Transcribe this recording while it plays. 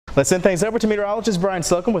Let's send things over to meteorologist Brian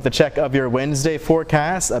Slocum with a check of your Wednesday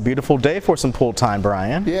forecast. A beautiful day for some pool time,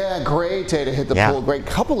 Brian. Yeah, great day to hit the pool. Great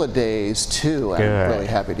couple of days, too. Good. I'm really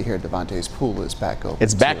happy to hear Devontae's pool is back open.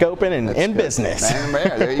 It's back open and in business. And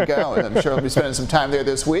there you go. And I'm sure we'll be spending some time there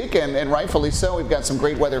this week, and rightfully so. We've got some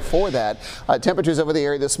great weather for that. Temperatures over the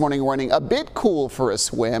area this morning running a bit cool for a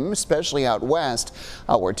swim, especially out west,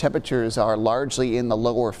 where temperatures are largely in the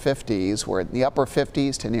lower 50s. We're in the upper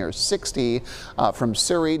 50s to near 60 from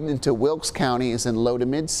Surrey into Wilkes counties and low to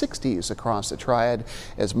mid 60s across the Triad,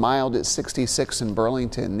 as mild as 66 in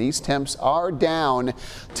Burlington. These temps are down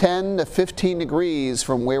 10 to 15 degrees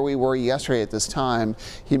from where we were yesterday at this time.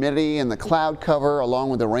 Humidity and the cloud cover along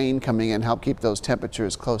with the rain coming in help keep those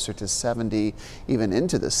temperatures closer to 70, even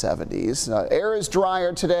into the 70s. Air is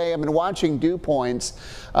drier today. I've been watching dew points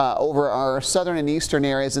over our southern and eastern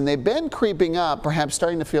areas, and they've been creeping up, perhaps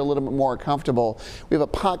starting to feel a little bit more comfortable. We have a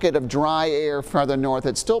pocket of dry air farther north.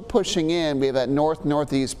 It's still pushing in. We have that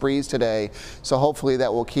northeast breeze today, so hopefully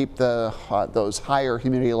that will keep those higher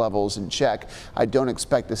humidity levels in check. I don't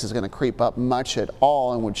expect this is going to creep up much at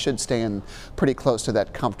all, and should stay in pretty close to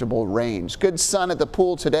that comfortable range. Good sun at the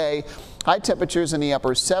pool today. High temperatures in the upper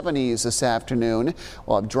 70s this afternoon.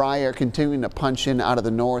 We'll have dry air continuing to punch in out of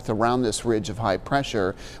the north around this ridge of high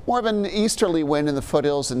pressure. More of an easterly wind in the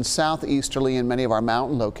foothills and southeasterly in many of our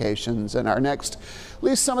mountain locations. And our next, at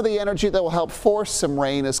least some of the energy that will help force some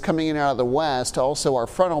rain is coming in out of the west. Also, our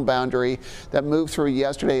frontal boundary that moved through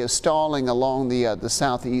yesterday is stalling along the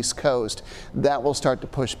southeast coast. That will start to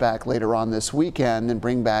push back later on this weekend and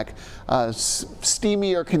bring back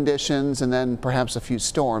steamier conditions, and then perhaps a few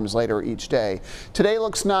storms later each day. Today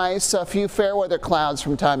looks nice. A few fair weather clouds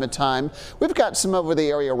from time to time. We've got some over the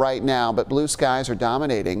area right now, but blue skies are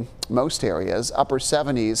dominating most areas. Upper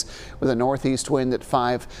 70s with a northeast wind at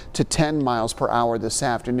 5 to 10 miles per hour this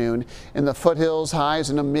afternoon. In the foothills, highs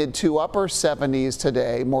in the mid to upper 70s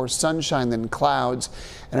today. More sunshine than clouds,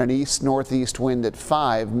 and an east-northeast wind at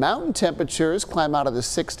 5. Mountain temperatures climb out of the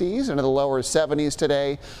 60s into the lower 70s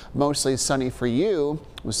today. Mostly sunny for you,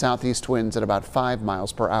 with southeast winds at about 5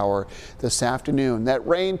 miles per hour this afternoon. That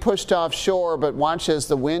rain pushed offshore, but watch as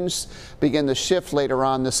the winds begin to shift later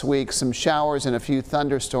on this week. Some showers and a few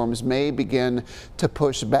thunderstorms may begin to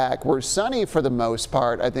push back. We're sunny for the most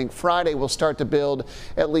part. I think Friday will start to build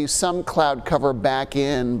at least some cloud cover back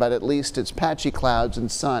in, but at least it's patchy clouds and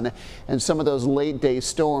sun, and some of those late day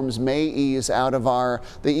storms may ease out of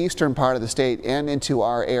the eastern part of the state and into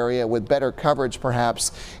our area, with better coverage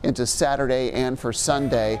perhaps into Saturday and for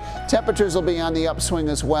Sunday. Temperatures will be on the upswing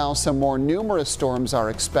as well. Some more numerous storms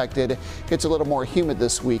are expected. Gets a little more humid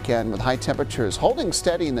this weekend, with high temperatures holding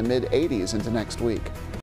steady in the mid 80s into next week.